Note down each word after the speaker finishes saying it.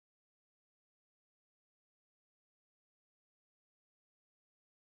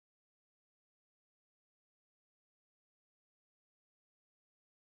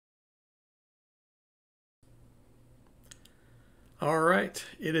All right.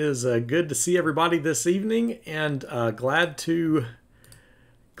 It is good to see everybody this evening, and glad to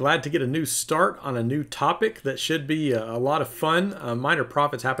get a new start on a new topic that should be a lot of fun. Minor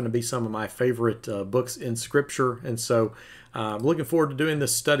Prophets happen to be some of my favorite books in Scripture, and so I'm looking forward to doing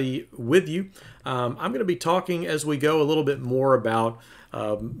this study with you. I'm going to be talking as we go a little bit more about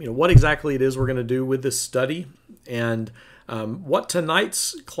what exactly it is we're going to do with this study, and what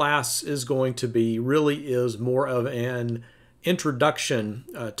tonight's class is going to be really is more of an introduction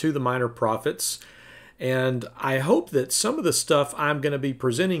to the minor prophets. And I hope that some of the stuff I'm going to be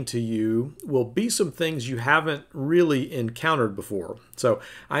presenting to you will be some things you haven't really encountered before. So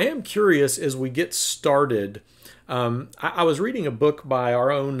I am curious as we get started. I was reading a book by our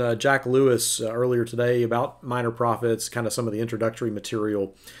own Jack Lewis earlier today about minor prophets, kind of some of the introductory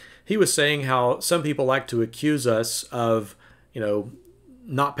material. He was saying how some people like to accuse us of,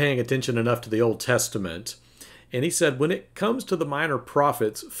 not paying attention enough to the Old Testament. And he said, when it comes to the minor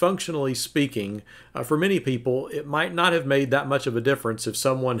prophets, functionally speaking, for many people, it might not have made that much of a difference if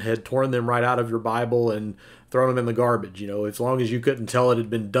someone had torn them right out of your Bible and thrown them in the garbage. As long as you couldn't tell it had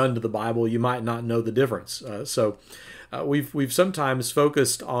been done to the Bible, you might not know the difference. We've sometimes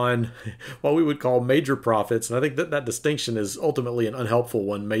focused on what we would call major prophets, and I think that distinction is ultimately an unhelpful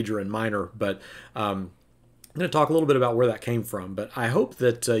one, major and minor. But I'm going to talk a little bit about where that came from, but I hope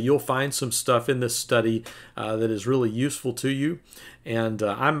that you'll find some stuff in this study that is really useful to you, and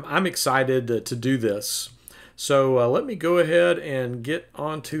I'm excited to do this. So let me go ahead and get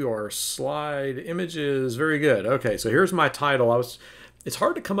onto our slide images. Very good. Okay, so here's my title. It's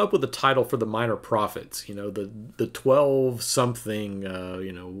hard to come up with a title for the minor prophets, the 12 something,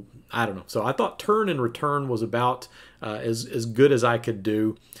 I don't know. So I thought Turn and Return was about as good as I could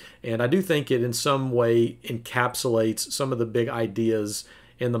do. And I do think it in some way encapsulates some of the big ideas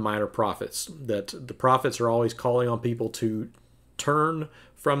in the minor prophets, that the prophets are always calling on people to turn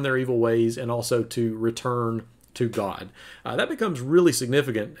from their evil ways and also to return to God. That becomes really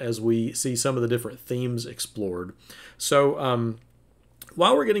significant as we see some of the different themes explored. So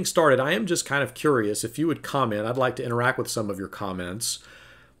while we're getting started, I am just kind of curious if you would comment. I'd like to interact with some of your comments.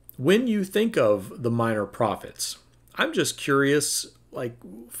 When you think of the minor prophets, I'm just curious,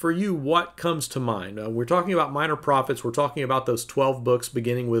 for you, what comes to mind? We're talking about minor prophets. We're talking about those 12 books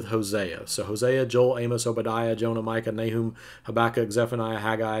beginning with Hosea. So Hosea, Joel, Amos, Obadiah, Jonah, Micah, Nahum, Habakkuk, Zephaniah,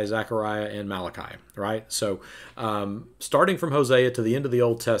 Haggai, Zechariah, and Malachi, right? So starting from Hosea to the end of the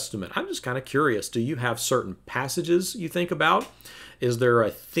Old Testament, I'm just kind of curious. Do you have certain passages you think about? Is there a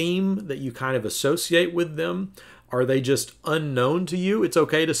theme that you kind of associate with them? Are they just unknown to you? It's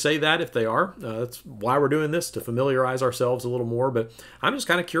okay to say that if they are. That's why we're doing this, to familiarize ourselves a little more. But I'm just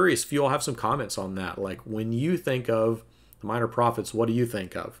kind of curious if you all have some comments on that. Like, when you think of the minor prophets, what do you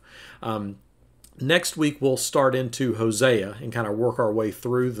think of? Next week, we'll start into Hosea and kind of work our way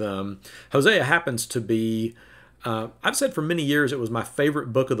through them. Hosea happens to be, I've said for many years, it was my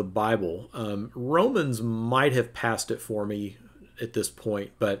favorite book of the Bible. Romans might have passed it for me at this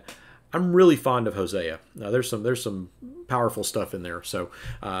point, but I'm really fond of Hosea. There's some powerful stuff in there. So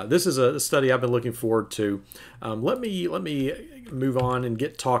this is a study I've been looking forward to. Let me move on and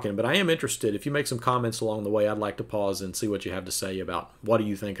get talking. But I am interested. If you make some comments along the way, I'd like to pause and see what you have to say about what do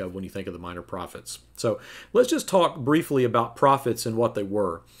you think of when you think of the minor prophets. So let's just talk briefly about prophets and what they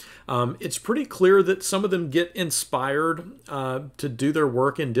were. It's pretty clear that some of them get inspired to do their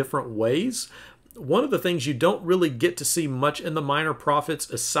work in different ways. One of the things you don't really get to see much in the minor prophets,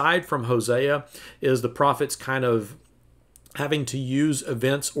 aside from Hosea, is the prophets kind of having to use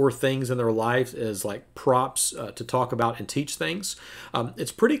events or things in their lives as like props to talk about and teach things.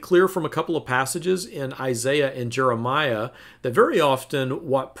 It's pretty clear from a couple of passages in Isaiah and Jeremiah that very often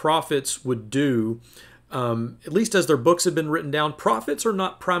what prophets would do, at least as their books have been written down, prophets are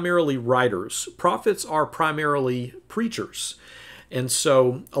not primarily writers. Prophets are primarily preachers. And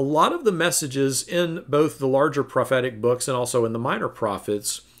so a lot of the messages in both the larger prophetic books and also in the minor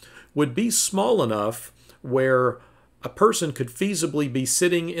prophets would be small enough where a person could feasibly be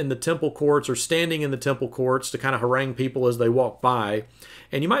sitting in the temple courts or standing in the temple courts to kind of harangue people as they walk by.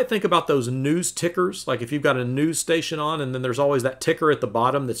 And you might think about those news tickers, like if you've got a news station on and then there's always that ticker at the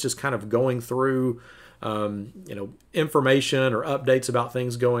bottom that's just kind of going through information or updates about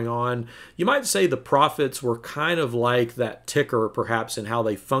things going on. You might say the prophets were kind of like that ticker, perhaps, in how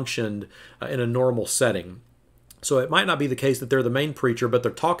they functioned in a normal setting. So it might not be the case that they're the main preacher, but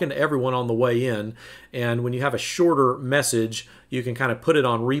they're talking to everyone on the way in. And when you have a shorter message, you can kind of put it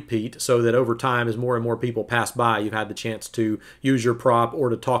on repeat so that over time, as more and more people pass by, you've had the chance to use your prop or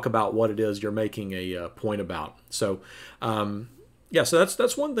to talk about what it is you're making a point about. So, so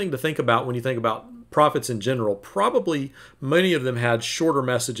that's one thing to think about when you think about prophets in general, probably many of them had shorter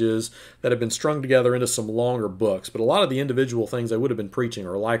messages that have been strung together into some longer books. But a lot of the individual things they would have been preaching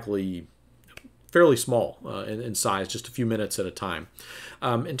are likely fairly small in size, just a few minutes at a time.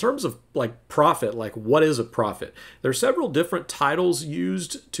 In terms of like prophet, like what is a prophet? There are several different titles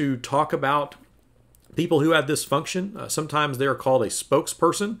used to talk about people who have this function. Sometimes they are called a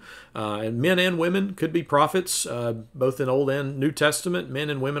spokesperson, and men and women could be prophets, both in Old and New Testament. Men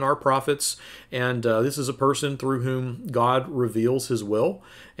and women are prophets, and this is a person through whom God reveals his will.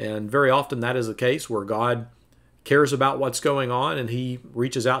 And very often that is the case where God cares about what's going on, and he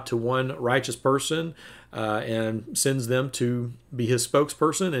reaches out to one righteous person and sends them to be his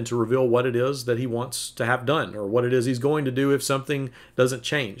spokesperson and to reveal what it is that he wants to have done, or what it is he's going to do if something doesn't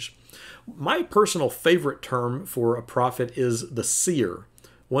change. My personal favorite term for a prophet is the seer,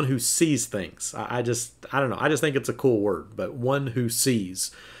 one who sees things. I don't know. I just think it's a cool word, but one who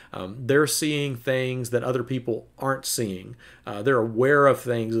sees. They're seeing things that other people aren't seeing. They're aware of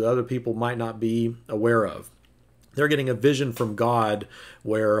things that other people might not be aware of. They're getting a vision from God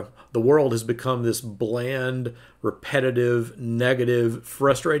where the world has become this bland, repetitive, negative,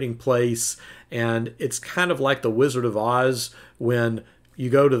 frustrating place. And it's kind of like the Wizard of Oz when you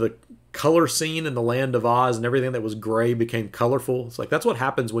go to the color scene in the land of Oz and everything that was gray became colorful. It's like that's what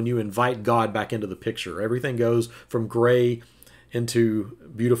happens when you invite God back into the picture. Everything goes from gray into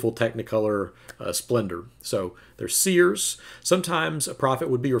beautiful technicolor splendor. So they're seers. Sometimes a prophet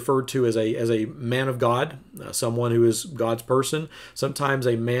would be referred to as a man of God, someone who is God's person. Sometimes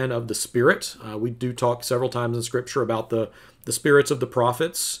a man of the Spirit. We do talk several times in Scripture about the spirits of the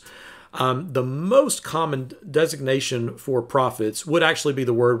prophets. The most common designation for prophets would actually be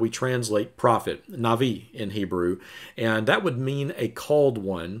the word we translate prophet, navi in Hebrew, and that would mean a called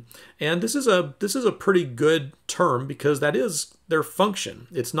one. And this is a pretty good term because that is their function.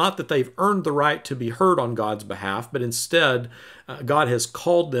 It's not that they've earned the right to be heard on God's behalf, but instead God has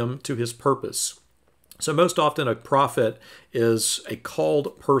called them to his purpose. So most often a prophet is a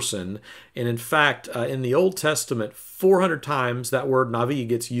called person. And in fact, in the Old Testament, 400 times that word navi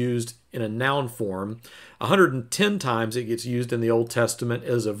gets used in a noun form. 110 times it gets used in the Old Testament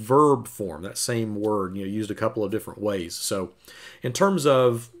as a verb form, that same word, used a couple of different ways. So in terms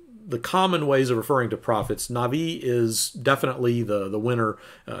of the common ways of referring to prophets, navi is definitely the winner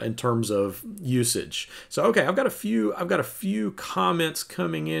in terms of usage. So okay, I've got a few comments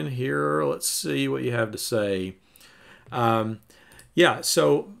coming in here. Let's see what you have to say. Yeah,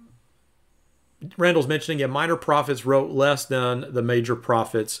 so Randall's mentioning, minor prophets wrote less than the major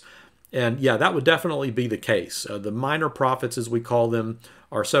prophets. And yeah, that would definitely be the case. The minor prophets, as we call them,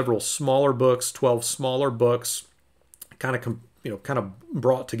 are several smaller books, 12 smaller books, kind of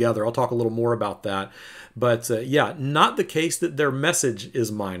brought together. I'll talk a little more about that. But yeah, not the case that their message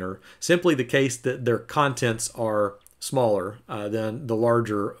is minor, simply the case that their contents are smaller than the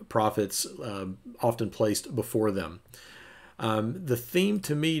larger prophets often placed before them. The theme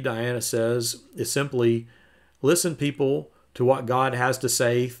to me, Diana says, is simply, listen, people, to what God has to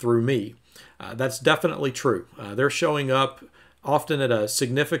say through me. That's definitely true. They're showing up often at a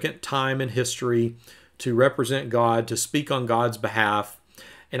significant time in history to represent God, to speak on God's behalf.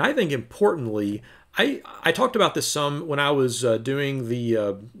 And I think importantly, I talked about this some when I was doing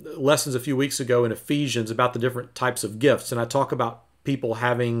the lessons a few weeks ago in Ephesians about the different types of gifts. And I talk about people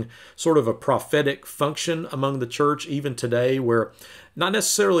having sort of a prophetic function among the church even today, where not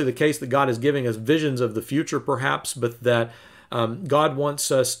necessarily the case that God is giving us visions of the future perhaps, but that God wants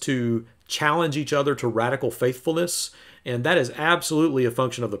us to challenge each other to radical faithfulness, and that is absolutely a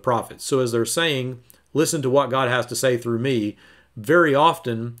function of the prophets. So as they're saying, listen to what God has to say through me, very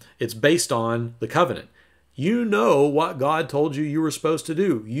often it's based on the covenant. You know what God told you you were supposed to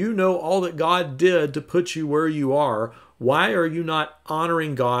do. You know all that God did to put you where you are. Why are you not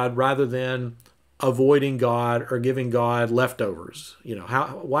honoring God rather than avoiding God or giving God leftovers?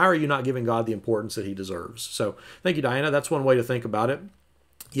 Why are you not giving God the importance that he deserves? So thank you, Diana. That's one way to think about it.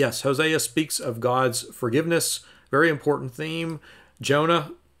 Yes, Hosea speaks of God's forgiveness, very important theme.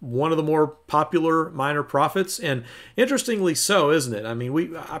 Jonah, one of the more popular minor prophets, and interestingly so, isn't it? I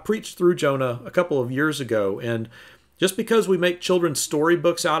mean, I preached through Jonah a couple of years ago, and just because we make children's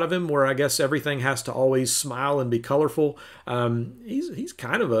storybooks out of him, where I guess everything has to always smile and be colorful, he's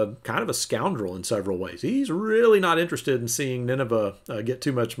kind of a scoundrel in several ways. He's really not interested in seeing Nineveh get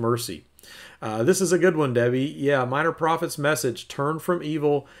too much mercy. This is a good one, Debbie. Yeah, minor prophet's message: turn from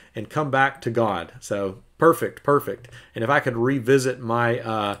evil and come back to God. So perfect. And if I could revisit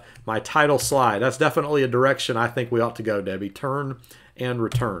my my title slide, that's definitely a direction I think we ought to go, Debbie. Turn and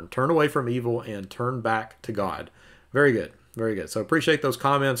return. Turn away from evil and turn back to God. Very good. Very good. So appreciate those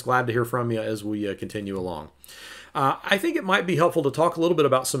comments. Glad to hear from you as we continue along. I think it might be helpful to talk a little bit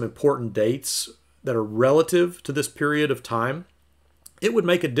about some important dates that are relative to this period of time. It would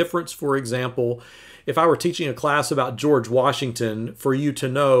make a difference, for example, if I were teaching a class about George Washington, for you to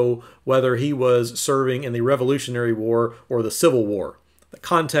know whether he was serving in the Revolutionary War or the Civil War. The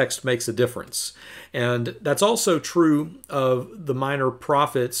context makes a difference. And that's also true of the minor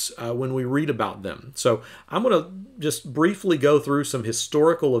prophets when we read about them. So I'm going to just briefly go through some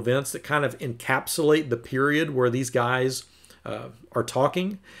historical events that kind of encapsulate the period where these guys are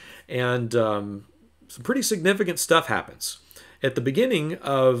talking. And some pretty significant stuff happens. At the beginning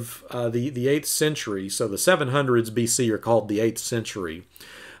of the 8th century, so the 700s BC are called the 8th century,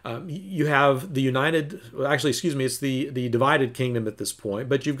 you have the it's the divided kingdom at this point,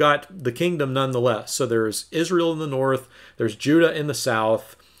 but you've got the kingdom nonetheless. So there's Israel in the north, there's Judah in the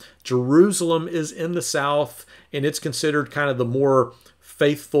south, Jerusalem is in the south, and it's considered kind of the more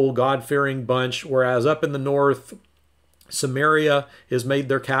faithful, God-fearing bunch, whereas up in the north, Samaria is made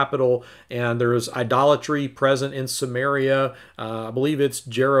their capital, and there's idolatry present in Samaria. I believe it's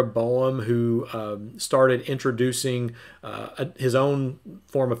Jeroboam who started introducing his own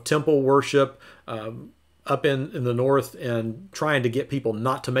form of temple worship up in the north and trying to get people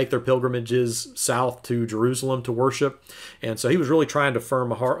not to make their pilgrimages south to Jerusalem to worship. And so he was really trying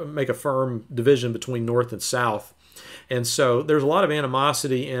to make a firm division between north and south. And so there's a lot of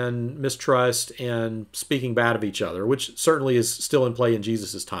animosity and mistrust and speaking bad of each other, which certainly is still in play in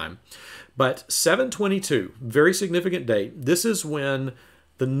Jesus' time. But 722, very significant date. This is when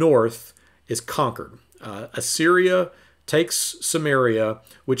the north is conquered. Assyria takes Samaria,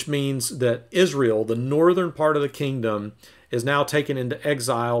 which means that Israel, the northern part of the kingdom, is now taken into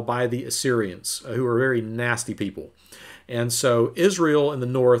exile by the Assyrians, who are very nasty people. And so Israel in the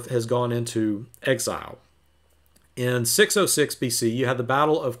north has gone into exile. In 606 BC, you had the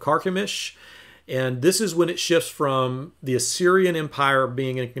Battle of Carchemish, and this is when it shifts from the Assyrian Empire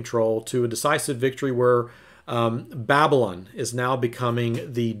being in control to a decisive victory where Babylon is now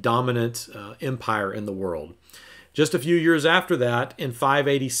becoming the dominant empire in the world. Just a few years after that, in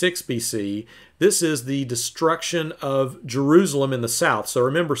 586 BC, this is the destruction of Jerusalem in the south. So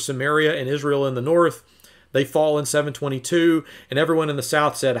remember, Samaria and Israel in the north, they fall in 722, and everyone in the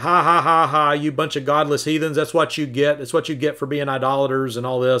south said, ha, ha, ha, ha, you bunch of godless heathens, that's what you get. That's what you get for being idolaters and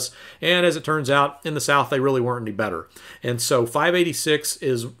all this. And as it turns out, in the south, they really weren't any better. And so 586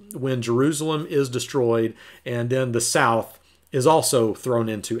 is when Jerusalem is destroyed, and then the south is also thrown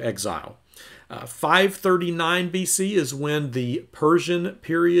into exile. 539 BC is when the Persian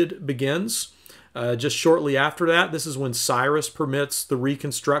period begins. Just shortly after that, this is when Cyrus permits the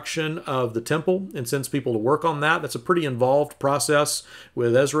reconstruction of the temple and sends people to work on that. That's a pretty involved process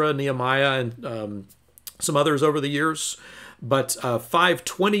with Ezra, Nehemiah, and some others over the years. But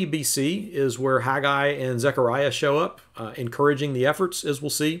 520 BC is where Haggai and Zechariah show up, encouraging the efforts, as we'll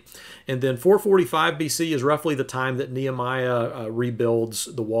see. And then 445 BC is roughly the time that Nehemiah rebuilds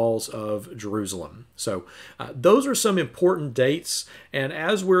the walls of Jerusalem. So those are some important dates. And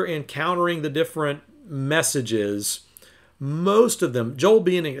as we're encountering the different messages, most of them, Joel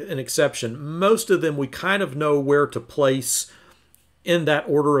being an exception, most of them we kind of know where to place in that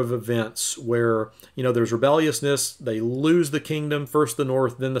order of events where, you know, there's rebelliousness, they lose the kingdom, first the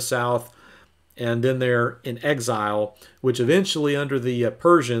north, then the south, and then they're in exile, which eventually under the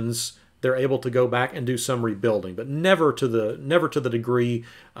Persians, they're able to go back and do some rebuilding, but never to the degree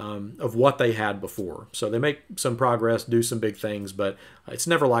of what they had before. So they make some progress, do some big things, but it's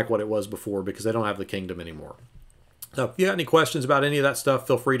never like what it was before because they don't have the kingdom anymore. So if you got any questions about any of that stuff,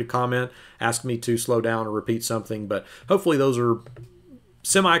 feel free to comment, ask me to slow down or repeat something, but hopefully those are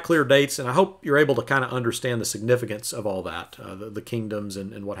semi-clear dates, and I hope you're able to kind of understand the significance of all that, the kingdoms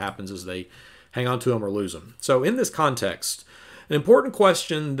and what happens as they hang on to them or lose them. So in this context, an important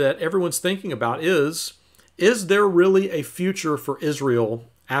question that everyone's thinking about is there really a future for Israel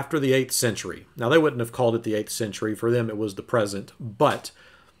after the 8th century? Now, they wouldn't have called it the 8th century. For them, it was the present. But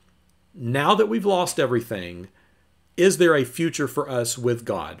now that we've lost everything, is there a future for us with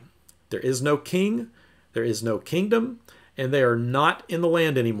God? There is no king, there is no kingdom, and they are not in the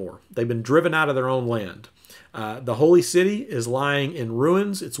land anymore. They've been driven out of their own land. The holy city is lying in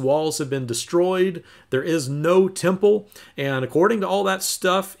ruins. Its walls have been destroyed. There is no temple. And according to all that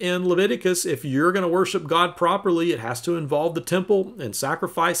stuff in Leviticus, if you're going to worship God properly, it has to involve the temple and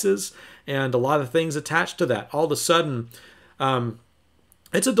sacrifices and a lot of things attached to that. All of a sudden,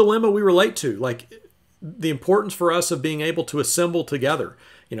 it's a dilemma we relate to. Like the importance for us of being able to assemble together.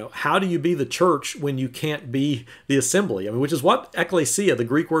 You know, how do you be the church when you can't be the assembly? I mean, which is what ecclesia, the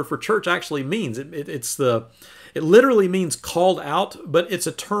Greek word for church, actually means. It's the It literally means called out, but it's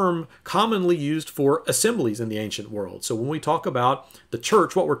a term commonly used for assemblies in the ancient world. So when we talk about the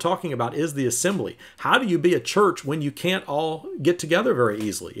church, what we're talking about is the assembly. How do you be a church when you can't all get together very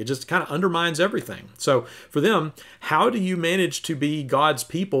easily? It just kind of undermines everything. So for them, how do you manage to be God's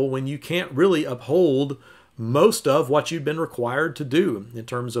people when you can't really uphold most of what you've been required to do in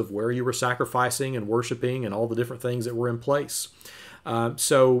terms of where you were sacrificing and worshiping and all the different things that were in place?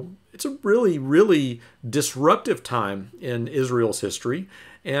 So it's a really, really disruptive time in Israel's history.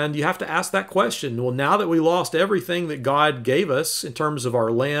 And you have to ask that question. Well, now that we lost everything that God gave us in terms of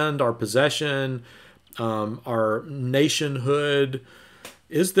our land, our possession, our nationhood,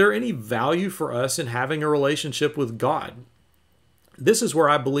 is there any value for us in having a relationship with God? This is where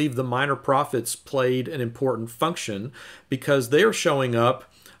I believe the minor prophets played an important function, because they're showing up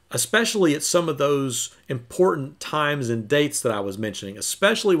especially at some of those important times and dates that I was mentioning,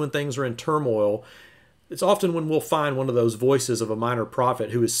 especially when things are in turmoil. It's often when we'll find one of those voices of a minor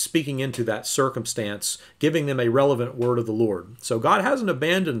prophet who is speaking into that circumstance, giving them a relevant word of the Lord. So God hasn't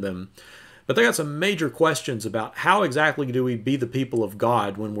abandoned them, but they got some major questions about how exactly do we be the people of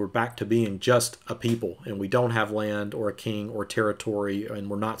God when we're back to being just a people and we don't have land or a king or territory and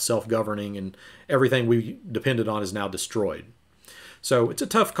we're not self-governing and everything we depended on is now destroyed. So it's a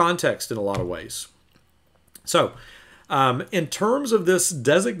tough context in a lot of ways. So in terms of this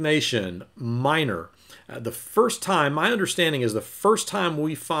designation, minor, the first time, my understanding is the first time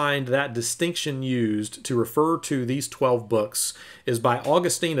we find that distinction used to refer to these 12 books is by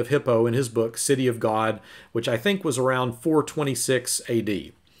Augustine of Hippo in his book, City of God, which I think was around 426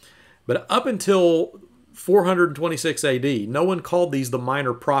 AD. But up until 426 AD, no one called these the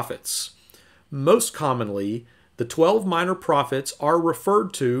minor prophets. Most commonly, the 12 minor prophets are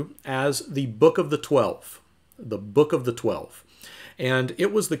referred to as the Book of the 12. The Book of the 12. And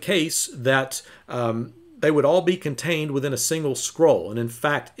it was the case that they would all be contained within a single scroll. And in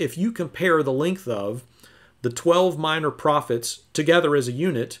fact, if you compare the length of the 12 minor prophets together as a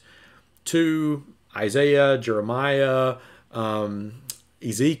unit to Isaiah, Jeremiah,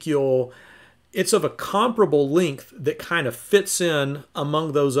 Ezekiel, it's of a comparable length that kind of fits in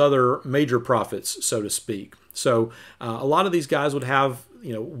among those other major prophets, so to speak. So a lot of these guys would have,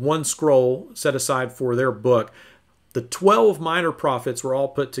 one scroll set aside for their book. The 12 minor prophets were all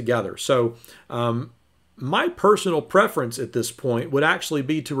put together. So my personal preference at this point would actually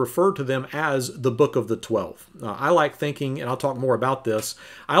be to refer to them as the Book of the 12. I like thinking, and I'll talk more about this,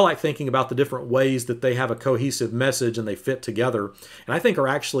 I like thinking about the different ways that they have a cohesive message and they fit together, and I think are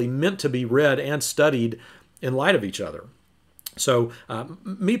actually meant to be read and studied in light of each other. So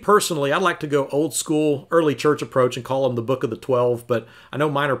me personally, I'd like to go old school, early church approach and call them the Book of the 12, but I know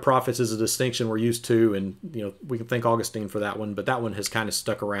minor prophets is a distinction we're used to, and we can thank Augustine for that one, but that one has kind of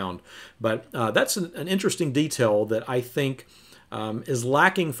stuck around. But that's an interesting detail that I think is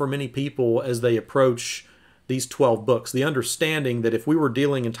lacking for many people as they approach these 12 books. The understanding that if we were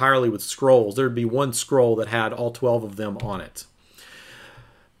dealing entirely with scrolls, there'd be one scroll that had all 12 of them on it.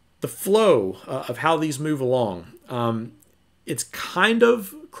 The flow of how these move along. It's kind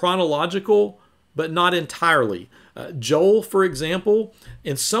of chronological, but not entirely. Joel, for example,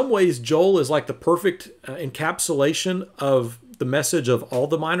 in some ways, Joel is like the perfect encapsulation of the message of all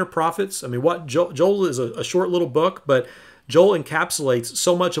the minor prophets. I mean, Joel is a short little book, but Joel encapsulates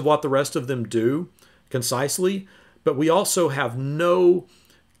so much of what the rest of them do concisely, but we also have no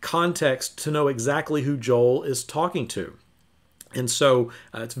context to know exactly who Joel is talking to. And so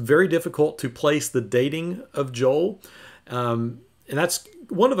it's very difficult to place the dating of Joel. And that's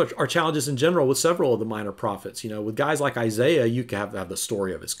one of our challenges in general with several of the minor prophets. With guys like Isaiah, you can have the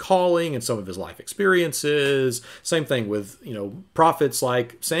story of his calling and some of his life experiences. Same thing with, prophets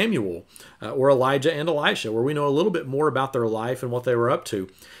like Samuel or Elijah and Elisha, where we know a little bit more about their life and what they were up to.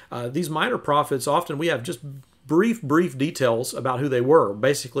 These minor prophets, often we have just brief details about who they were.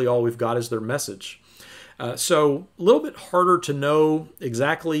 Basically, all we've got is their message. So a little bit harder to know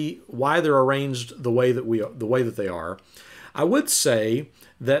exactly why they're arranged the way that they are. I would say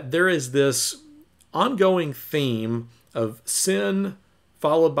that there is this ongoing theme of sin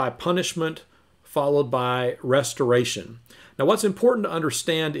followed by punishment followed by restoration. Now, what's important to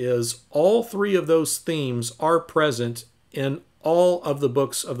understand is all three of those themes are present in all of the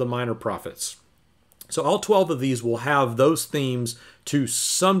books of the minor prophets. So all 12 of these will have those themes to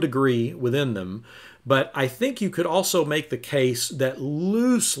some degree within them. But I think you could also make the case that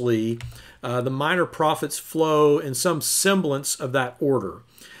loosely the minor prophets flow in some semblance of that order.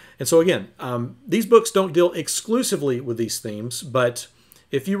 And so again, these books don't deal exclusively with these themes, but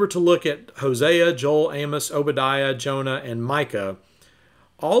if you were to look at Hosea, Joel, Amos, Obadiah, Jonah, and Micah,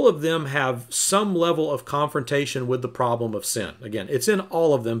 all of them have some level of confrontation with the problem of sin. Again, it's in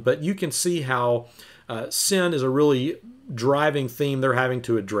all of them, but you can see how sin is a really driving theme they're having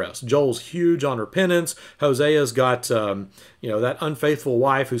to address. Joel's huge on repentance. Hosea's got that unfaithful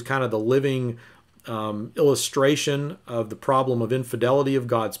wife who's kind of the living illustration of the problem of infidelity of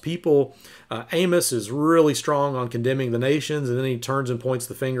God's people. Amos is really strong on condemning the nations, and then he turns and points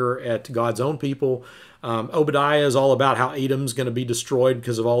the finger at God's own people. Obadiah is all about how Edom's going to be destroyed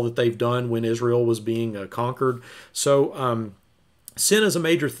because of all that they've done when Israel was being conquered. So sin is a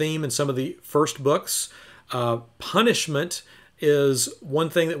major theme in some of the first books. Punishment is one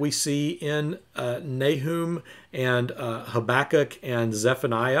thing that we see in Nahum and Habakkuk and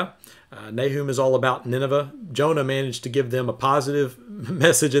Zephaniah. Nahum is all about Nineveh. Jonah managed to give them a positive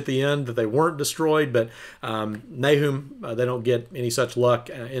message at the end that they weren't destroyed, but Nahum, they don't get any such luck.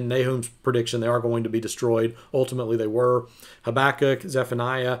 In Nahum's prediction, they are going to be destroyed. Ultimately, they were. Habakkuk,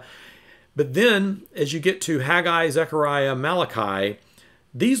 Zephaniah. But then, as you get to Haggai, Zechariah, Malachi,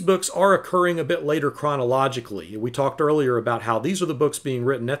 these books are occurring a bit later chronologically. We talked earlier about how these are the books being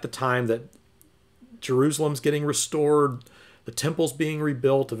written at the time that Jerusalem's getting restored, the temple's being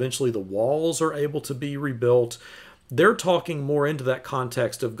rebuilt, eventually the walls are able to be rebuilt. They're talking more into that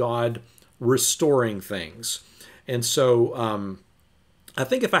context of God restoring things. And so I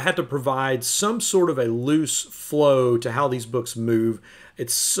think if I had to provide some sort of a loose flow to how these books move,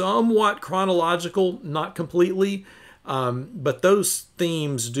 it's somewhat chronological, not completely, but those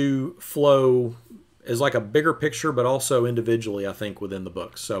themes do flow as like a bigger picture, but also individually, I think, within the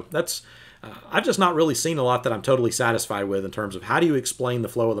books. So that's I've just not really seen a lot that I'm totally satisfied with in terms of how do you explain the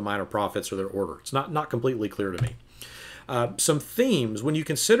flow of the minor prophets or their order. It's not completely clear to me. Some themes, when you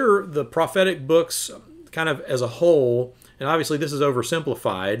consider the prophetic books kind of as a whole, and obviously this is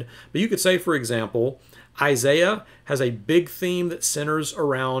oversimplified, but you could say, for example, Isaiah has a big theme that centers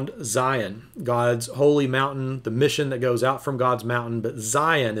around Zion, God's holy mountain, the mission that goes out from God's mountain, but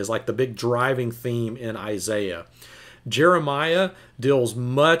Zion is like the big driving theme in Isaiah. Jeremiah deals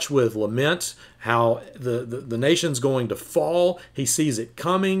much with lament, how the nation's going to fall. He sees it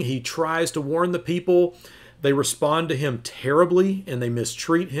coming. He tries to warn the people. They respond to him terribly, and they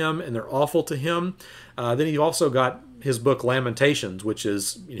mistreat him, and they're awful to him. Then you've also got his book Lamentations, which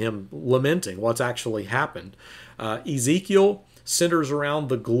is him lamenting what's actually happened. Ezekiel centers around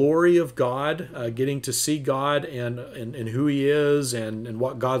the glory of God, getting to see God and who he is and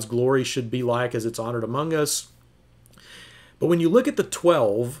what God's glory should be like as it's honored among us. But when you look at the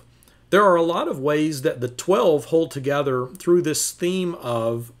 12, there are a lot of ways that the 12 hold together through this theme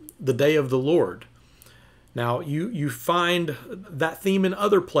of the day of the Lord. Now, you find that theme in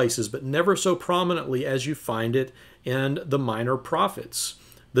other places, but never so prominently as you find it in the minor prophets.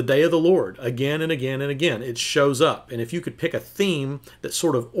 The day of the Lord, again and again and again, it shows up. And if you could pick a theme that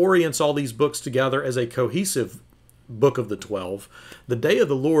sort of orients all these books together as a cohesive book of the 12, the day of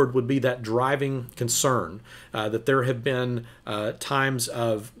the Lord would be that driving concern, that there have been times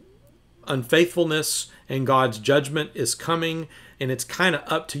of unfaithfulness and God's judgment is coming, and it's kind of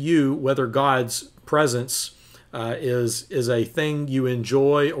up to you whether God's presence is a thing you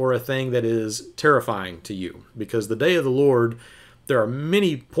enjoy or a thing that is terrifying to you. Because the day of the Lord, there are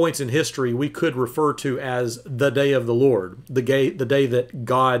many points in history we could refer to as the day of the Lord, the day that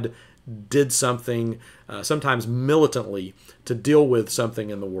God did something, sometimes militantly, to deal with something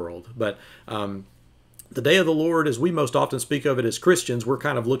in the world. But the day of the Lord, as we most often speak of it as Christians, we're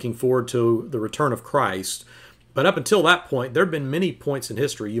kind of looking forward to the return of Christ. But up until that point, there have been many points in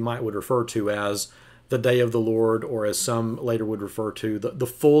history you might would refer to as the day of the Lord, or as some later would refer to, the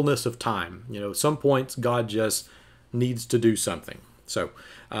fullness of time. Some points God just needs to do something. So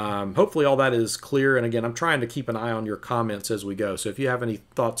hopefully all that is clear. And again, I'm trying to keep an eye on your comments as we go. So if you have any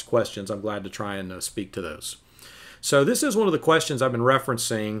thoughts, questions, I'm glad to try and speak to those. So this is one of the questions I've been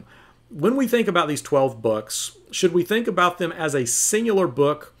referencing. When we think about these 12 books, should we think about them as a singular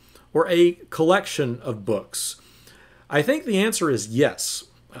book or a collection of books? I think the answer is yes.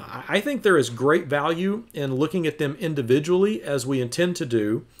 I think there is great value in looking at them individually, as we intend to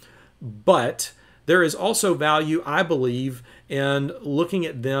do, but there is also value, I believe, in looking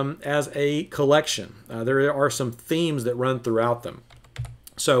at them as a collection. There are some themes that run throughout them.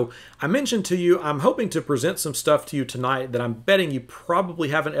 So I mentioned to you, I'm hoping to present some stuff to you tonight that I'm betting you probably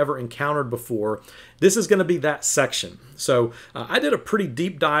haven't ever encountered before. This is going to be that section. So I did a pretty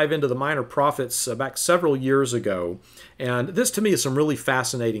deep dive into the minor prophets back several years ago, and this to me is some really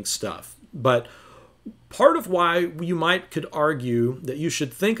fascinating stuff. But part of why you could argue that you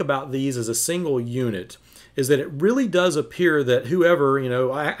should think about these as a single unit is that it really does appear that whoever,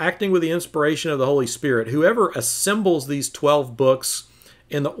 acting with the inspiration of the Holy Spirit, whoever assembles these 12 books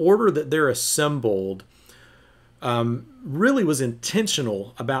and the order that they're assembled really was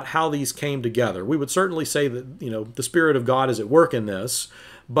intentional about how these came together. We would certainly say that, you know, the Spirit of God is at work in this,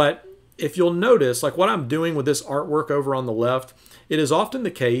 but if you'll notice, like what I'm doing with this artwork over on the left, it is often the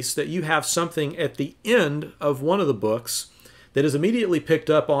case that you have something at the end of one of the books that is immediately picked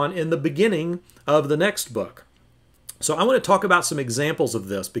up on in the beginning of the next book. So I want to talk about some examples of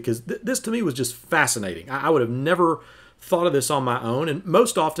this, because this to me was just fascinating. I would have never thought of this on my own, and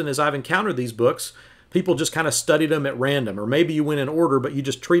most often as I've encountered these books, people just kind of studied them at random, or maybe you went in order, but you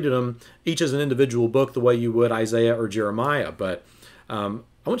just treated them each as an individual book the way you would Isaiah or Jeremiah. But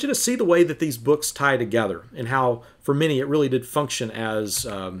I want you to see the way that these books tie together and how, for many, it really did function as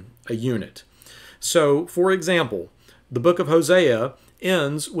a unit. So, for example, the book of Hosea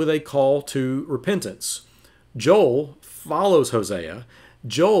ends with a call to repentance. Joel follows Hosea.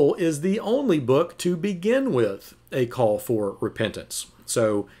 Joel is the only book to begin with a call for repentance.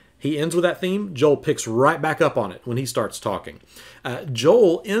 So he ends with that theme. Joel picks right back up on it when he starts talking.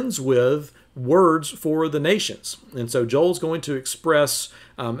 Joel ends with words for the nations. And so Joel's going to express,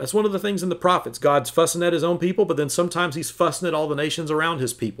 that's one of the things in the prophets. God's fussing at his own people, but then sometimes he's fussing at all the nations around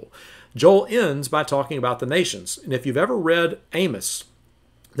his people. Joel ends by talking about the nations. And if you've ever read Amos,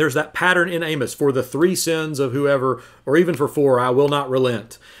 there's that pattern in Amos, for the 3 sins of whoever, or even for 4, I will not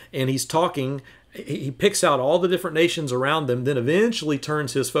relent. And he's talking, he picks out all the different nations around them, then eventually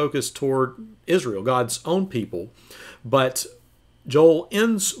turns his focus toward Israel, God's own people. But Joel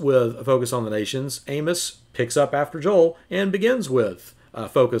ends with a focus on the nations. Amos picks up after Joel and begins with a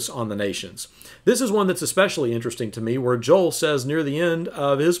focus on the nations. This is one that's especially interesting to me, where Joel says near the end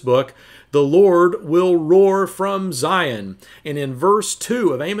of his book, the Lord will roar from Zion. And in verse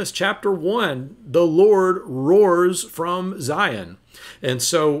 2 of Amos chapter 1, the Lord roars from Zion. And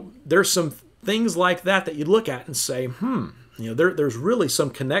so there's some things like that that you look at and say, you know, there's really some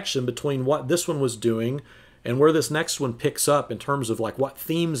connection between what this one was doing and where this next one picks up in terms of like what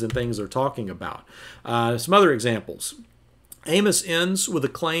themes and things they're talking about. Some other examples. Amos ends with a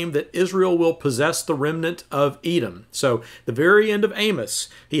claim that Israel will possess the remnant of Edom. So the very end of Amos,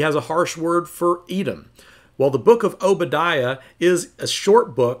 he has a harsh word for Edom. Well, the book of Obadiah is a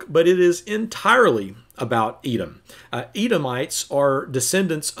short book, but it is entirely about Edom. Edomites are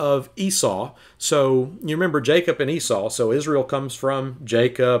descendants of Esau. So you remember Jacob and Esau. So Israel comes from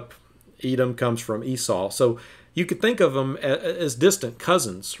Jacob, Edom comes from Esau. So you could think of them as distant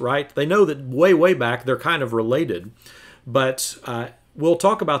cousins, right? They know that way, way back they're kind of related. But we'll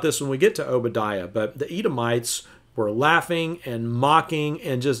talk about this when we get to Obadiah. But the Edomites were laughing and mocking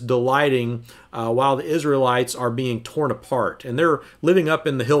and just delighting while the Israelites are being torn apart. And they're living up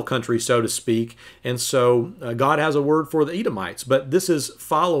in the hill country, so to speak. And so God has a word for the Edomites. But this is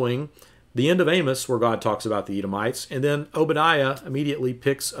following the end of Amos, where God talks about the Edomites. And then Obadiah immediately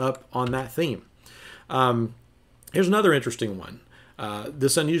picks up on that theme. Here's another interesting one.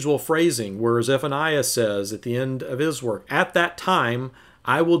 This unusual phrasing where Zephaniah says at the end of his work, at that time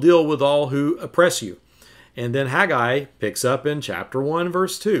I will deal with all who oppress you. And then Haggai picks up in chapter 1,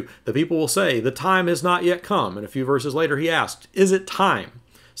 verse 2. The people will say, the time has not yet come. And a few verses later he asked, is it time?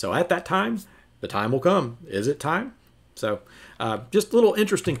 So at that time, the time will come. Is it time? So just little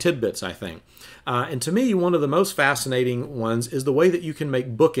interesting tidbits, I think. And to me, one of the most fascinating ones is the way that you can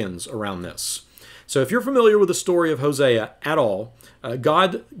make bookends around this. So if you're familiar with the story of Hosea at all,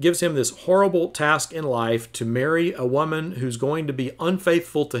 God gives him this horrible task in life to marry a woman who's going to be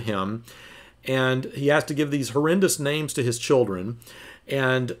unfaithful to him, and he has to give these horrendous names to his children.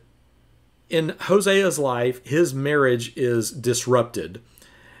 And in Hosea's life, his marriage is disrupted.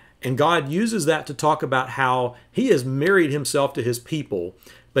 And God uses that to talk about how he has married himself to his people,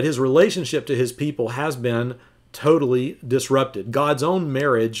 but his relationship to his people has been totally disrupted. God's own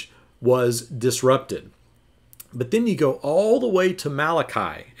marriage was disrupted. But then you go all the way to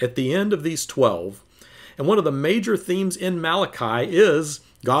Malachi at the end of these 12, and one of the major themes in Malachi is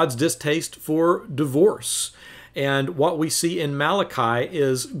God's distaste for divorce. And what we see in Malachi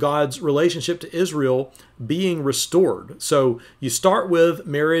is God's relationship to Israel being restored. So you start with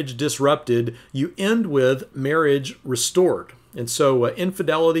marriage disrupted, you end with marriage restored. And so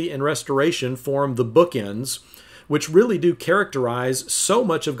infidelity and restoration form the bookends, which really do characterize so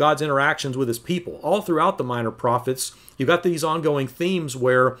much of God's interactions with his people. All throughout the minor prophets, you've got these ongoing themes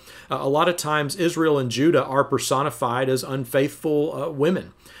where a lot of times Israel and Judah are personified as unfaithful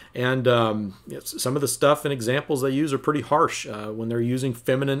women. And some of the stuff and examples they use are pretty harsh when they're using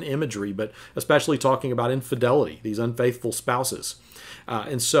feminine imagery, but especially talking about infidelity, these unfaithful spouses.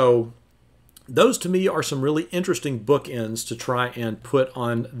 And so those to me are some really interesting bookends to try and put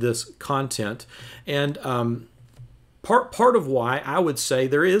on this content. And part of why I would say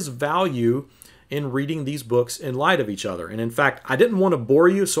there is value in reading these books in light of each other. And in fact, I didn't want to bore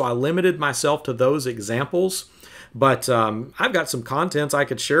you, so I limited myself to those examples. But I've got some contents I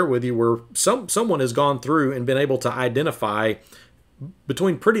could share with you where someone has gone through and been able to identify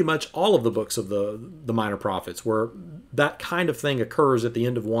between pretty much all of the books of the minor prophets, where that kind of thing occurs at the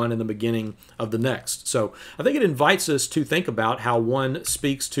end of one and the beginning of the next. So I think it invites us to think about how one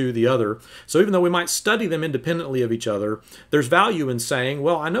speaks to the other. So even though we might study them independently of each other, there's value in saying,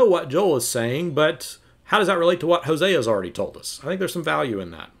 well, I know what Joel is saying, but how does that relate to what Hosea has already told us? I think there's some value in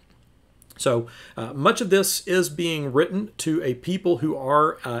that. So much of this is being written to a people who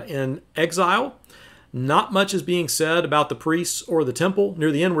are in exile. Not much is being said about the priests or the temple.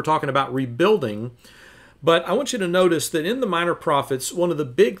 Near the end, we're talking about rebuilding. But I want you to notice that in the minor prophets, one of the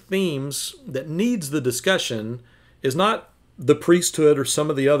big themes that needs the discussion is not the priesthood or some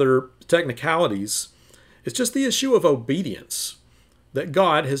of the other technicalities. It's just the issue of obedience. That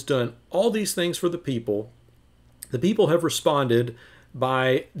God has done all these things for the people. The people have responded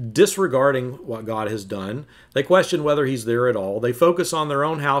by disregarding what God has done. They question whether he's there at all. They focus on their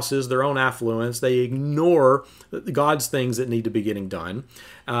own houses, their own affluence. They ignore God's things that need to be getting done.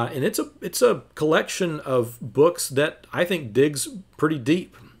 And it's a collection of books that I think digs pretty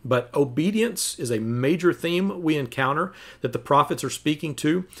deep. But obedience is a major theme we encounter that the prophets are speaking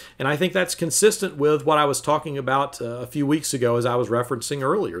to. And I think that's consistent with what I was talking about a few weeks ago, as I was referencing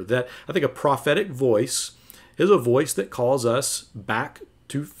earlier, that I think a prophetic voice is a voice that calls us back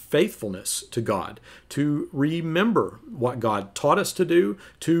to faithfulness to God, to remember what God taught us to do,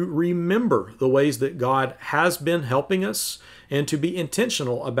 to remember the ways that God has been helping us, and to be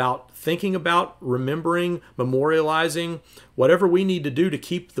intentional about thinking about, remembering, memorializing, whatever we need to do to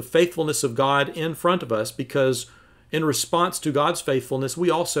keep the faithfulness of God in front of us, because in response to God's faithfulness,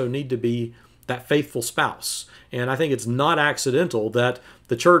 we also need to be that faithful spouse. And I think it's not accidental that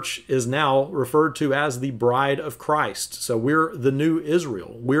the church is now referred to as the bride of Christ. So we're the new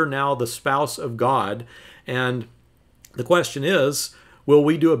Israel. We're now the spouse of God. And the question is, will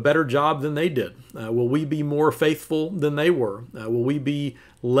we do a better job than they did? Will we be more faithful than they were? Will we be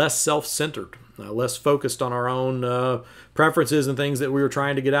less self-centered, less focused on our own preferences and things that we were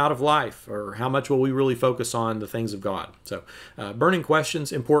trying to get out of life? Or how much will we really focus on the things of God? So burning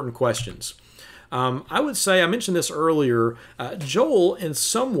questions, important questions. I would say, I mentioned this earlier, Joel in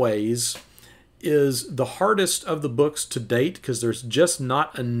some ways is the hardest of the books to date because there's just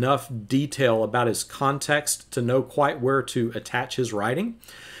not enough detail about his context to know quite where to attach his writing.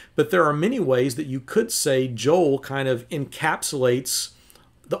 But there are many ways that you could say Joel kind of encapsulates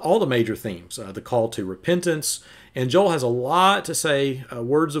all the major themes, the call to repentance. And Joel has a lot to say,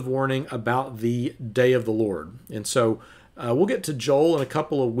 words of warning about the day of the Lord. And so we'll get to Joel in a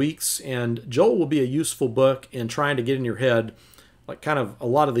couple of weeks, and Joel will be a useful book in trying to get in your head like kind of a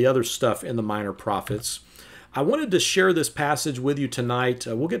lot of the other stuff in the minor prophets. I wanted to share this passage with you tonight.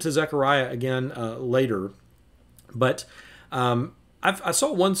 We'll get to Zechariah again later, but I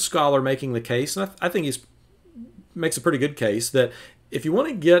saw one scholar making the case, and I think he makes a pretty good case, that if you want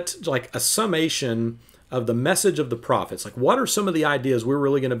to get like a summation of the message of the prophets, like what are some of the ideas we're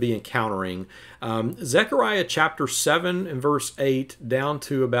really going to be encountering, Zechariah chapter 7 and verse 8 down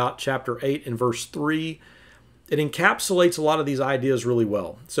to about chapter 8 and verse 3, it encapsulates a lot of these ideas really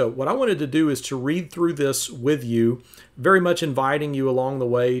well. So what I wanted to do is to read through this with you, very much inviting you along the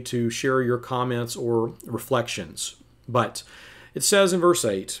way to share your comments or reflections. But it says in verse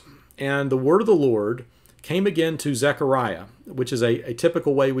 8, "And the word of the Lord came again to Zechariah," which is a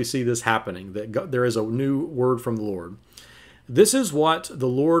typical way we see this happening, that there is a new word from the Lord. "This is what the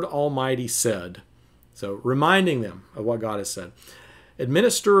Lord Almighty said." So reminding them of what God has said.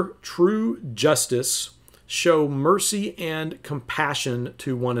 "Administer true justice, show mercy and compassion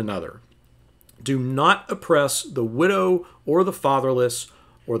to one another. Do not oppress the widow or the fatherless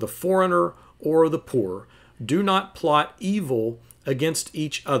or the foreigner or the poor. Do not plot evil against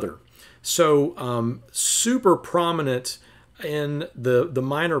each other." So super prominent in the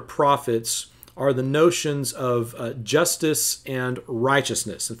minor prophets are the notions of justice and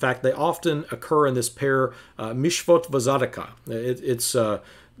righteousness. In fact, they often occur in this pair, mishvot v'zadakah. It's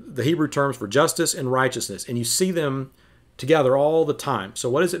the Hebrew terms for justice and righteousness, and you see them together all the time. So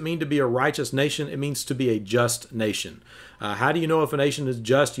what does it mean to be a righteous nation? It means to be a just nation. How do you know if a nation is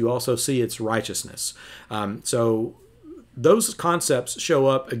just? You also see its righteousness. So those concepts show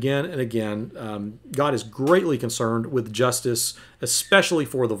up again and again. God is greatly concerned with justice, especially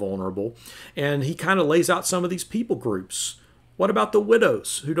for the vulnerable. And he kind of lays out some of these people groups. What about the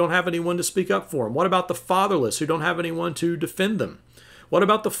widows who don't have anyone to speak up for them? What about the fatherless who don't have anyone to defend them? What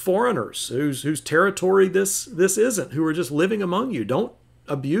about the foreigners whose territory this isn't, who are just living among you? Don't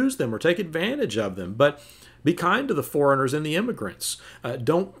abuse them or take advantage of them, but be kind to the foreigners and the immigrants.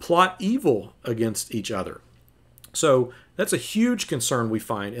 Don't plot evil against each other. So that's a huge concern we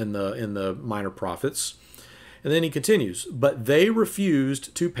find in the minor prophets. And then he continues, but they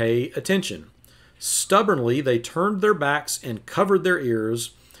refused to pay attention. Stubbornly, they turned their backs and covered their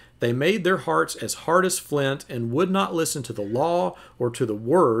ears. They made their hearts as hard as flint and would not listen to the law or to the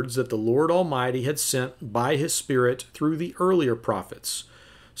words that the Lord Almighty had sent by his Spirit through the earlier prophets.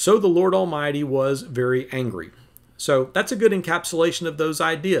 So the Lord Almighty was very angry. So that's a good encapsulation of those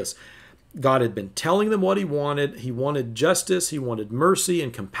ideas. God had been telling them what he wanted. He wanted justice. He wanted mercy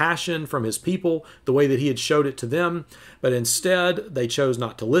and compassion from his people the way that he had showed it to them. But instead, they chose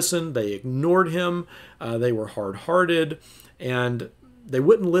not to listen. They ignored him. They were hard-hearted, and they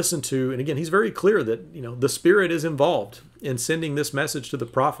wouldn't listen to. And again, he's very clear that the Spirit is involved in sending this message to the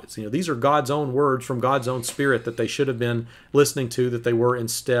prophets. These are God's own words from God's own Spirit that they should have been listening to, that they were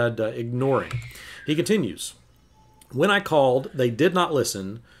instead ignoring. He continues, when I called, they did not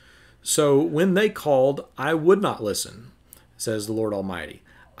listen. So when they called, I would not listen, says the Lord Almighty.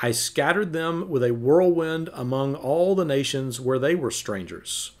 I scattered them with a whirlwind among all the nations where they were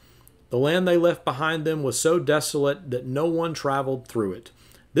strangers. The land they left behind them was so desolate that no one traveled through it.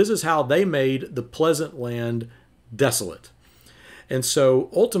 This is how they made the pleasant land desolate. And so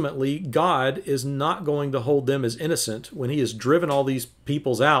ultimately, God is not going to hold them as innocent when he has driven all these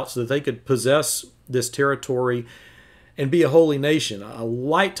peoples out so that they could possess this territory and be a holy nation, a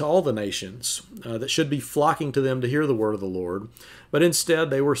light to all the nations that should be flocking to them to hear the word of the Lord. But instead,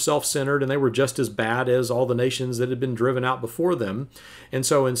 they were self-centered, and they were just as bad as all the nations that had been driven out before them. And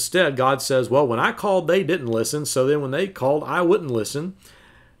so instead, God says, well, when I called, they didn't listen. So then when they called, I wouldn't listen.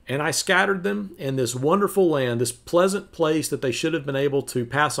 And I scattered them in this wonderful land, this pleasant place that they should have been able to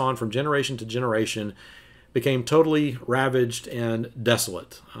pass on from generation to generation, became totally ravaged and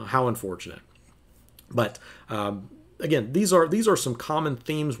desolate. How unfortunate. But again, these are some common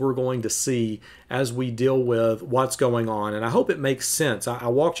themes we're going to see as we deal with what's going on, and I hope it makes sense. I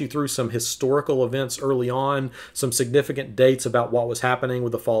walked you through some historical events early on, some significant dates about what was happening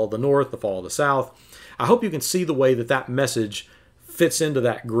with the fall of the North, the fall of the South. I hope you can see the way that message fits into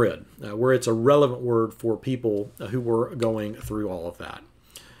that grid, where it's a relevant word for people who were going through all of that.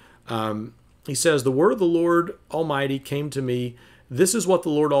 He says, the word of the Lord Almighty came to me. This is what the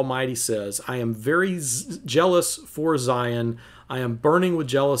Lord Almighty says. I am very jealous for Zion. I am burning with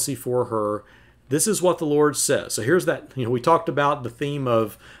jealousy for her. This is what the Lord says. So here's that, we talked about the theme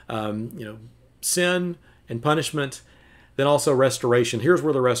of, sin and punishment, then also restoration. Here's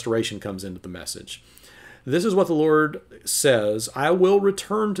where the restoration comes into the message. This is what the Lord says. I will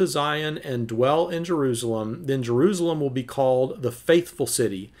return to Zion and dwell in Jerusalem. Then Jerusalem will be called the faithful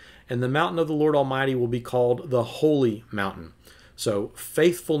city, and the mountain of the Lord Almighty will be called the holy mountain. So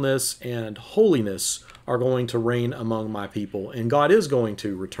faithfulness and holiness are going to reign among my people, and God is going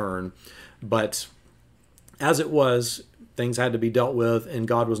to return. But as it was, things had to be dealt with, and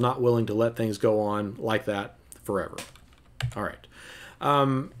God was not willing to let things go on like that forever. All right.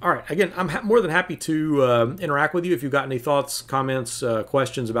 Again, I'm more than happy to interact with you if you've got any thoughts, comments,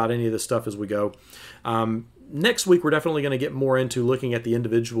 questions about any of this stuff as we go. Next week, we're definitely going to get more into looking at the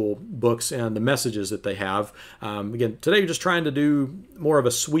individual books and the messages that they have. Again, today we're just trying to do more of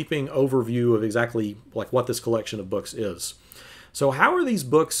a sweeping overview of exactly like what this collection of books is. So how are these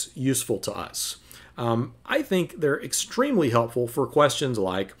books useful to us? I think they're extremely helpful for questions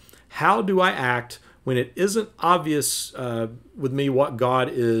like, how do I act when it isn't obvious with me what God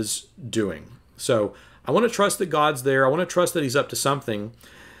is doing? So I want to trust that God's there. I want to trust that he's up to something.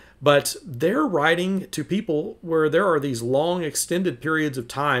 But they're writing to people where there are these long extended periods of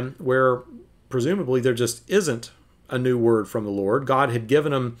time where presumably there just isn't a new word from the Lord. God had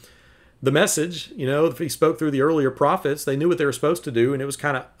given them the message. If he spoke through the earlier prophets, they knew what they were supposed to do, and it was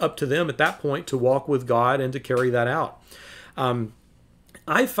kind of up to them at that point to walk with God and to carry that out.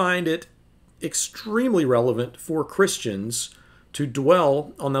 I find it extremely relevant for Christians to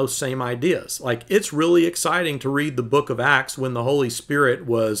dwell on those same ideas. Like, it's really exciting to read the book of Acts when the Holy Spirit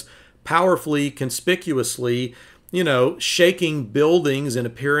was powerfully, conspicuously, shaking buildings and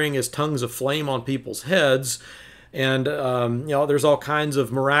appearing as tongues of flame on people's heads. And, there's all kinds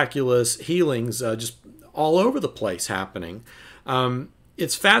of miraculous healings just all over the place happening.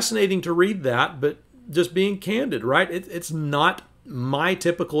 It's fascinating to read that, but just being candid, right? It's not my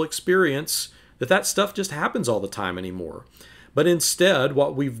typical experience that stuff just happens all the time anymore. But instead,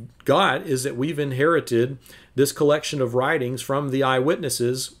 what we've got is that we've inherited this collection of writings from the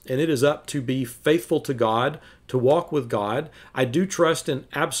eyewitnesses, and it is up to be faithful to God, to walk with God. I do trust and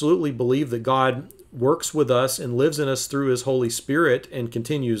absolutely believe that God works with us and lives in us through His Holy Spirit and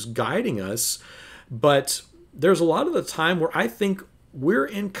continues guiding us. But there's a lot of the time where I think we're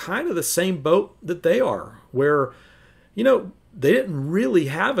in kind of the same boat that they are, where, they didn't really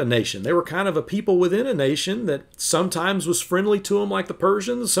have a nation. They were kind of a people within a nation that sometimes was friendly to them like the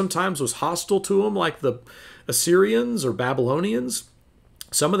Persians, sometimes was hostile to them like the Assyrians or Babylonians.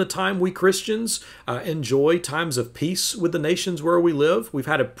 Some of the time we Christians enjoy times of peace with the nations where we live. We've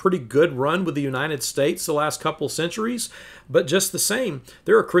had a pretty good run with the United States the last couple centuries, but just the same,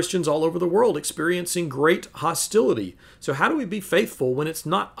 there are Christians all over the world experiencing great hostility. So how do we be faithful when it's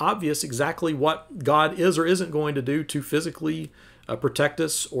not obvious exactly what God is or isn't going to do to physically protect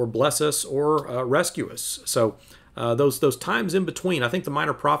us or bless us or rescue us? So those times in between, I think the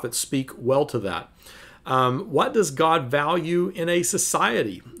minor prophets speak well to that. What does God value in a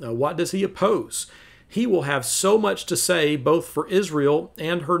society? What does He oppose? He will have so much to say both for Israel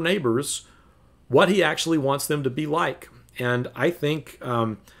and her neighbors, what He actually wants them to be like. And I think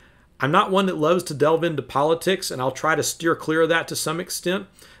I'm not one that loves to delve into politics, and I'll try to steer clear of that to some extent.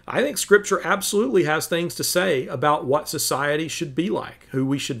 I think Scripture absolutely has things to say about what society should be like, who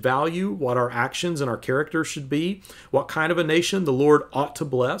we should value, what our actions and our character should be, what kind of a nation the Lord ought to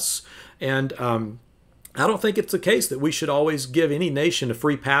bless. And I don't think it's the case that we should always give any nation a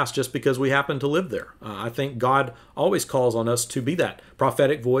free pass just because we happen to live there. I think God always calls on us to be that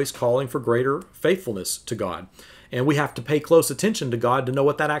prophetic voice calling for greater faithfulness to God. And we have to pay close attention to God to know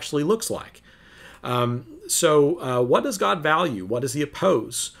what that actually looks like. So what does God value? What does He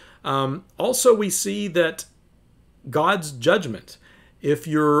oppose? Also, we see that God's judgment. If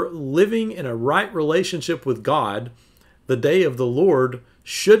you're living in a right relationship with God, the day of the Lord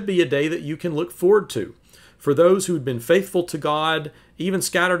should be a day that you can look forward to. For those who'd been faithful to God, even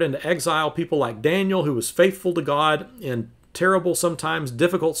scattered into exile, people like Daniel, who was faithful to God in terrible, sometimes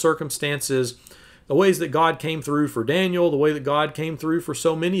difficult circumstances, the ways that God came through for Daniel, the way that God came through for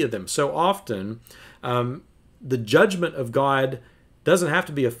so many of them. So often, the judgment of God doesn't have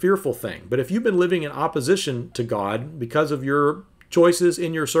to be a fearful thing. But if you've been living in opposition to God because of your choices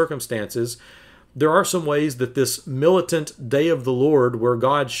in your circumstances, there are some ways that this militant day of the Lord, where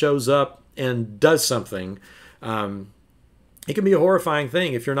God shows up and does something, it can be a horrifying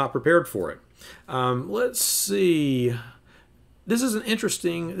thing if you're not prepared for it. Let's see. This is an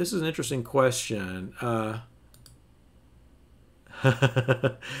interesting question.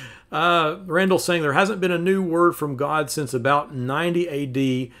 Randall's saying there hasn't been a new word from God since about 90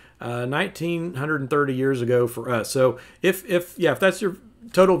 AD, 1930 years ago for us. So if that's your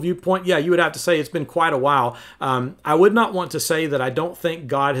total viewpoint, yeah, you would have to say it's been quite a while. I would not want to say that I don't think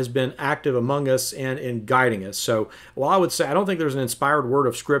God has been active among us and in guiding us. So while I would say I don't think there's an inspired word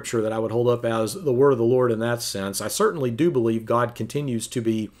of Scripture that I would hold up as the word of the Lord in that sense, I certainly do believe God continues to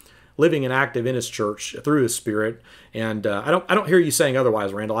be living and active in His church through His Spirit. And I don't hear you saying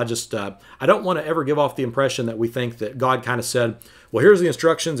otherwise, Randall. I don't want to ever give off the impression that we think that God kind of said, well, here's the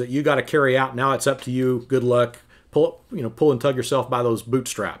instructions that you got to carry out. Now it's up to you. Good luck. Pull and tug yourself by those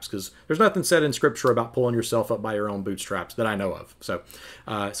bootstraps, because there's nothing said in Scripture about pulling yourself up by your own bootstraps that I know of. So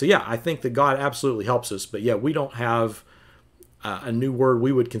yeah, I think that God absolutely helps us. But yeah, we don't have a new word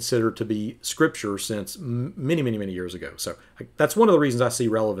we would consider to be Scripture since many, many, many years ago. So that's one of the reasons I see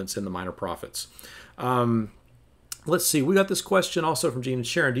relevance in the minor prophets. Let's see. We got this question also from Gene and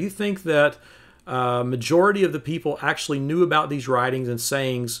Sharon. Do you think that majority of the people actually knew about these writings and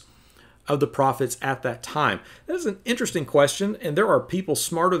sayings of the prophets at that time? That is an interesting question, and there are people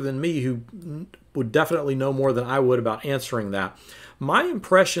smarter than me who would definitely know more than I would about answering that. My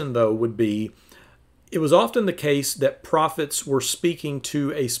impression, though, would be it was often the case that prophets were speaking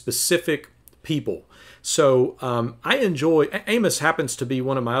to a specific people. So Amos happens to be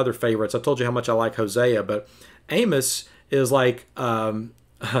one of my other favorites. I told you how much I like Hosea, but Amos is like a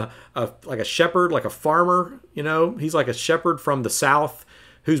shepherd, like a farmer. He's like a shepherd from the south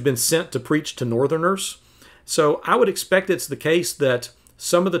who's been sent to preach to northerners. So I would expect it's the case that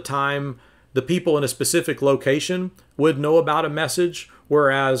some of the time the people in a specific location would know about a message,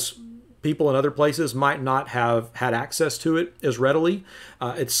 whereas people in other places might not have had access to it as readily.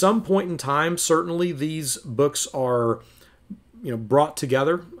 At some point in time, certainly these books are brought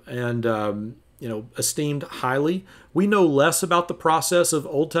together and esteemed highly. We know less about the process of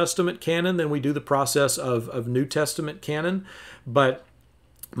Old Testament canon than we do the process of New Testament canon, but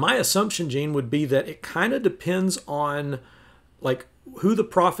my assumption, Gene, would be that it kind of depends on who the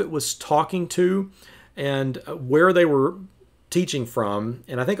prophet was talking to and where they were teaching from.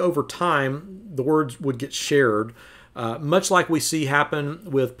 And I think over time the words would get shared. much like we see happen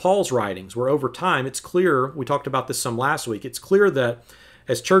with Paul's writings, where over time it's clear, we talked about this some last week, it's clear that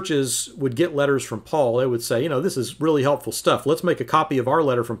as churches would get letters from Paul, they would say, this is really helpful stuff. Let's make a copy of our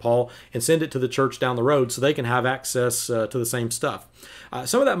letter from Paul and send it to the church down the road so they can have access to the same stuff.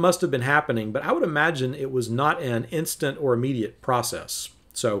 Some of that must have been happening, but I would imagine it was not an instant or immediate process.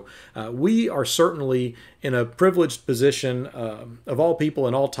 So we are certainly in a privileged position of all people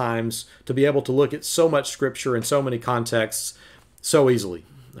in all times to be able to look at so much Scripture in so many contexts so easily.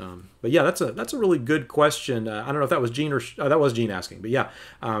 But yeah, that's a really good question. I don't know if that was Gene or that was Gene asking, but yeah,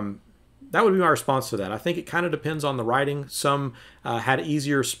 that would be my response to that. I think it kind of depends on the writing. Some had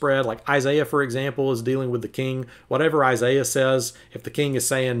easier spread, like Isaiah, for example, is dealing with the king. Whatever Isaiah says, if the king is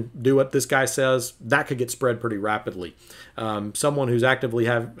saying, do what this guy says, that could get spread pretty rapidly. Someone who's actively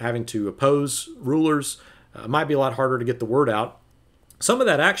having to oppose rulers might be a lot harder to get the word out. Some of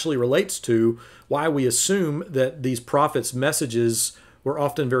that actually relates to why we assume that these prophets' messages were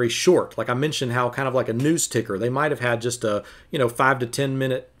often very short. Like I mentioned, how kind of like a news ticker, they might have had just a 5 to 10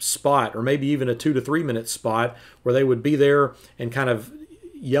 minute spot, or maybe even a 2 to 3 minute spot where they would be there and kind of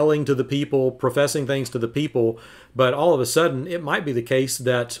yelling to the people, professing things to the people. But all of a sudden, it might be the case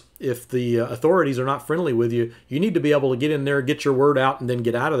that if the authorities are not friendly with you, you need to be able to get in there, get your word out, and then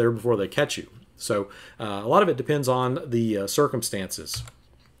get out of there before they catch you. So a lot of it depends on the circumstances.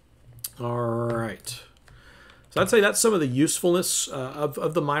 All right. So I'd say that's some of the usefulness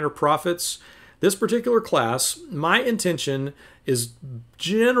of the minor prophets. This particular class, my intention is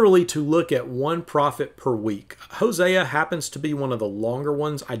generally to look at one prophet per week. Hosea happens to be one of the longer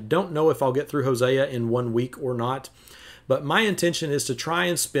ones. I don't know if I'll get through Hosea in 1 week or not, but my intention is to try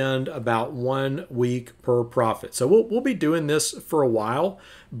and spend about 1 week per prophet. So we'll be doing this for a while,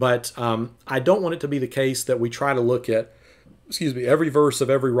 but I don't want it to be the case that we try to look at every verse of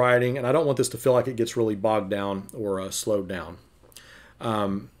every writing, and I don't want this to feel like it gets really bogged down or slowed down.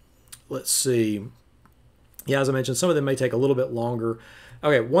 Let's see. Yeah, as I mentioned, some of them may take a little bit longer.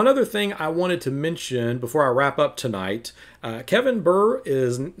 Okay, one other thing I wanted to mention before I wrap up tonight. Kevin Burr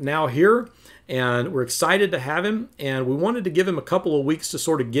is now here, and we're excited to have him, and we wanted to give him a couple of weeks to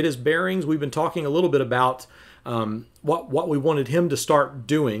sort of get his bearings. We've been talking a little bit about what we wanted him to start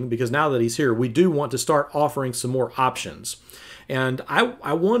doing, because now that he's here, we do want to start offering some more options. And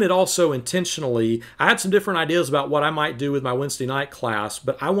I wanted also intentionally, I had some different ideas about what I might do with my Wednesday night class,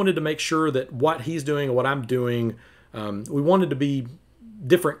 but I wanted to make sure that what he's doing and what I'm doing, we wanted to be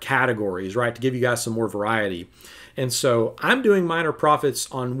different categories, right, to give you guys some more variety. And so I'm doing Minor Prophets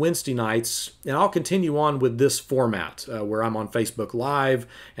on Wednesday nights, and I'll continue on with this format where I'm on Facebook Live,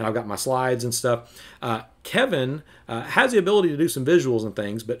 and I've got my slides and stuff. Kevin has the ability to do some visuals and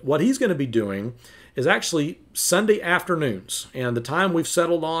things, but what he's going to be doing is actually Sunday afternoons, and the time we've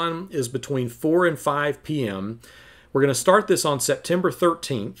settled on is between 4 and 5 p.m. We're going to start this on September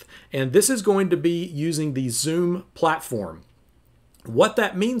 13th, and this is going to be using the Zoom platform. What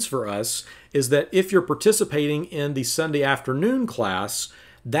that means for us is that if you're participating in the Sunday afternoon class,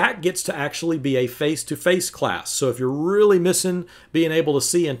 that gets to actually be a face-to-face class. So if you're really missing being able to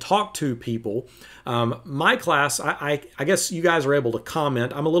see and talk to people, my class, I guess you guys are able to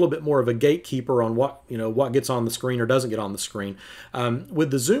comment. I'm a little bit more of a gatekeeper on what gets on the screen or doesn't get on the screen. With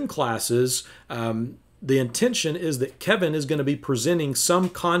the Zoom classes, the intention is that Kevin is going to be presenting some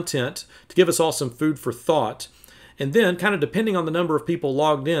content to give us all some food for thought. And then, kind of depending on the number of people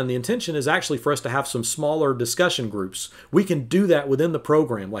logged in, the intention is actually for us to have some smaller discussion groups. We can do that within the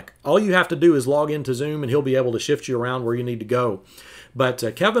program. Like, all you have to do is log into Zoom, and he'll be able to shift you around where you need to go. But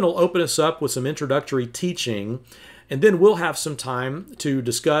Kevin will open us up with some introductory teaching, and then we'll have some time to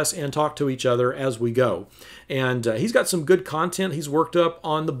discuss and talk to each other as we go. And he's got some good content he's worked up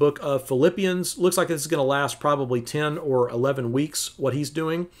on the book of Philippians. Looks like this is going to last probably 10 or 11 weeks, what he's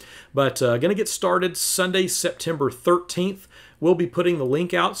doing. But going to get started Sunday, September 13th. We'll be putting the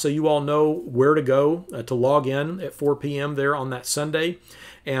link out so you all know where to go to log in at 4 p.m. there on that Sunday.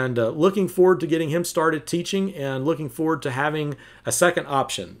 And looking forward to getting him started teaching, and looking forward to having a second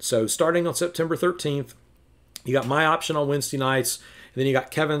option. So starting on September 13th, you got my option on Wednesday nights, and then you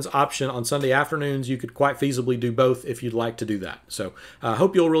got Kevin's option on Sunday afternoons. You could quite feasibly do both if you'd like to do that. So I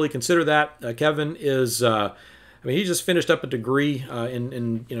hope you'll really consider that. Kevin is, he just finished up a degree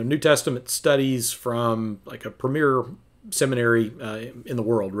in New Testament studies from like a premier seminary in the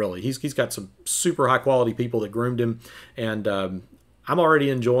world, really. He's got some super high quality people that groomed him, and I'm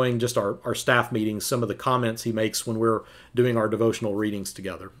already enjoying just our staff meetings, some of the comments he makes when we're doing our devotional readings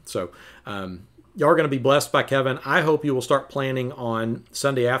together. So y'all are going to be blessed by Kevin. I hope you will start planning on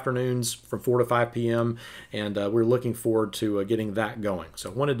Sunday afternoons from 4 to 5 p.m. And we're looking forward to getting that going.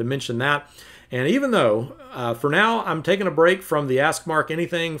 So I wanted to mention that. And even though for now I'm taking a break from the Ask Mark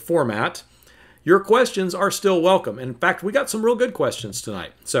Anything format, your questions are still welcome. In fact, we got some real good questions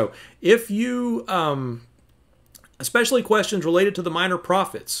tonight. So if you, especially questions related to the minor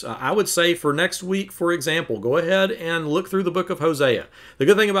prophets, I would say for next week, for example, go ahead and look through the book of Hosea. The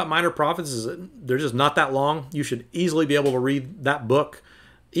good thing about minor prophets is that they're just not that long. You should easily be able to read that book,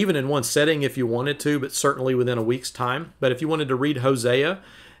 even in one setting if you wanted to, but certainly within a week's time. But if you wanted to read Hosea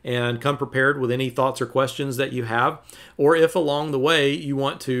and come prepared with any thoughts or questions that you have, or if along the way you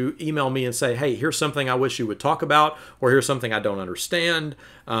want to email me and say, hey, here's something I wish you would talk about, or here's something I don't understand,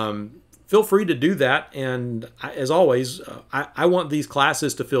 feel free to do that. And as always, I want these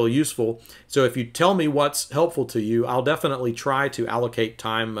classes to feel useful. So if you tell me what's helpful to you, I'll definitely try to allocate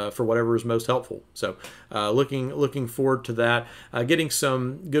time for whatever is most helpful. So looking forward to that. Getting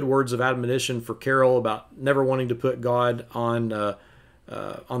some good words of admonition for Carol about never wanting to put God on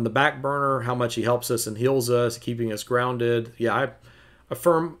the back burner, how much he helps us and heals us, keeping us grounded. Yeah, I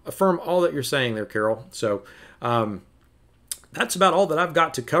affirm all that you're saying there, Carol. So that's about all that I've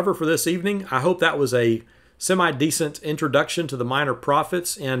got to cover for this evening. I hope that was a semi-decent introduction to the minor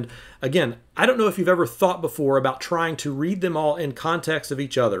prophets. And again, I don't know if you've ever thought before about trying to read them all in context of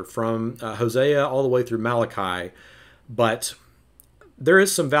each other, from Hosea all the way through Malachi, but there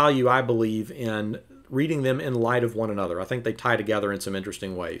is some value, I believe, in reading them in light of one another. I think they tie together in some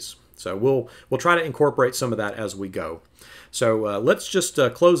interesting ways. So we'll try to incorporate some of that as we go. So let's just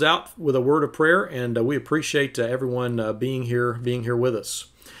close out with a word of prayer, and we appreciate everyone being here with us.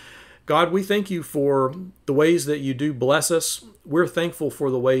 God, we thank you for the ways that you do bless us. We're thankful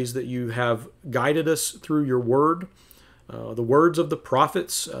for the ways that you have guided us through your word, the words of the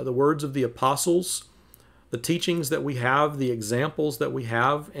prophets, the words of the apostles, the teachings that we have, the examples that we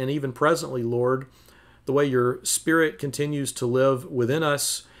have, and even presently, Lord, the way your Spirit continues to live within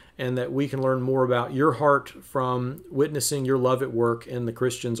us, and that we can learn more about your heart from witnessing your love at work in the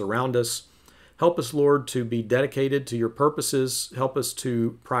Christians around us. Help us, Lord, to be dedicated to your purposes. Help us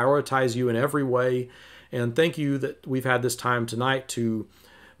to prioritize you in every way. And thank you that we've had this time tonight to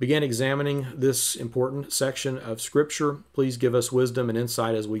begin examining this important section of Scripture. Please give us wisdom and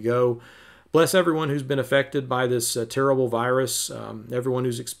insight as we go. Bless everyone who's been affected by this terrible virus, everyone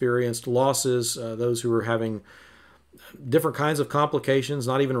who's experienced losses, those who are having different kinds of complications,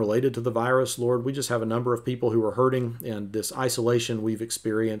 not even related to the virus. Lord, we just have a number of people who are hurting, and this isolation we've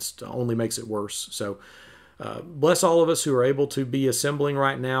experienced only makes it worse. So bless all of us who are able to be assembling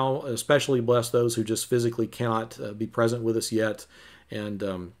right now, especially bless those who just physically cannot be present with us yet. And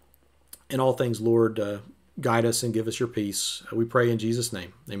in all things, Lord, guide us and give us your peace. We pray in Jesus'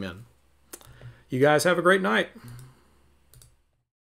 name. Amen. You guys have a great night.